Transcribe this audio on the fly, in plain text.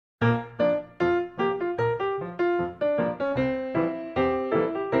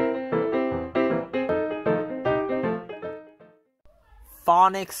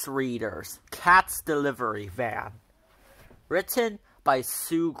Phonics Readers, Cat's Delivery Van. Written by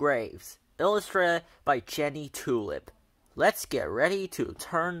Sue Graves. Illustrated by Jenny Tulip. Let's get ready to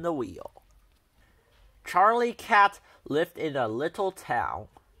turn the wheel. Charlie Cat lived in a little town.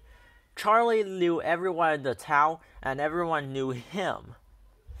 Charlie knew everyone in the town, and everyone knew him.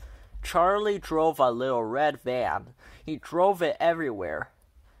 Charlie drove a little red van. He drove it everywhere.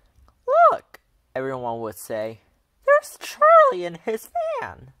 "Look," everyone would say, "there's Charlie in his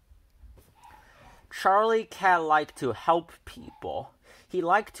van." Charlie Cat liked to help people. He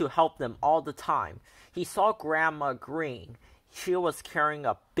liked to help them all the time. He saw Grandma Green. She was carrying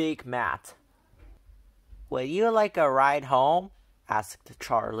a big mat. "Would you like a ride home?" asked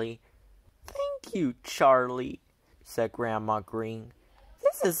Charlie. "Thank you, Charlie," said Grandma Green.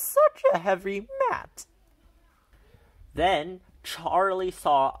 "This is such a heavy mat." Then Charlie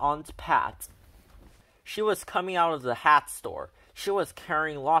saw Aunt Pat. She was coming out of the hat store. She was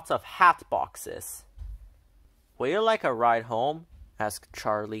carrying lots of hat boxes. "Would you like a ride home?" asked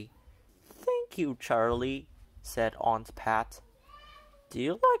Charlie. "Thank you, Charlie," said Aunt Pat. "Do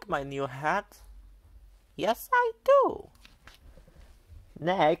you like my new hat?" "Yes, I do."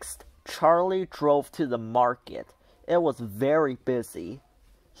 Next, Charlie drove to the market. It was very busy.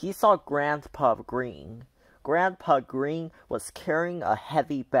 He saw Grandpa Green. Grandpa Green was carrying a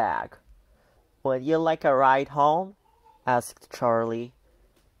heavy bag. "Would you like a ride home?" asked Charlie.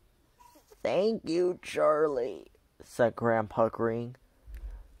 "Thank you, Charlie," said Grandpa Green.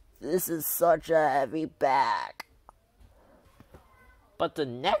 "This is such a heavy bag." But the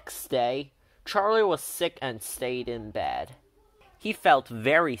next day, Charlie was sick and stayed in bed. He felt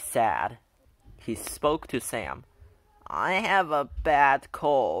very sad. He spoke to Sam. "I have a bad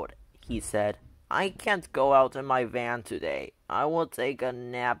cold," he said. "I can't go out in my van today. I will take a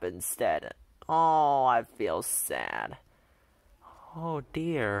nap instead. Oh, I feel sad." "Oh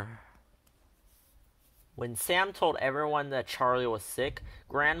dear." When Sam told everyone that Charlie was sick,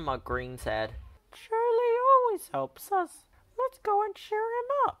 Grandma Green said, "Charlie always helps us. Let's go and cheer him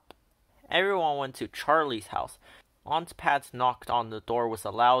up." Everyone went to Charlie's house. Aunt Pat knocked on the door with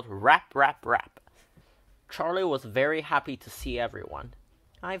a loud rap, rap, rap. Charlie was very happy to see everyone.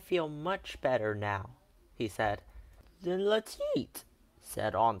 "I feel much better now," he said. "Then let's eat,"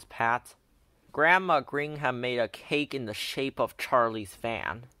 said Aunt Pat. Grandma Green had made a cake in the shape of Charlie's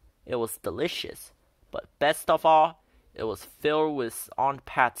van. It was delicious, but best of all, it was filled with Aunt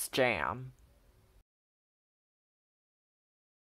Pat's jam.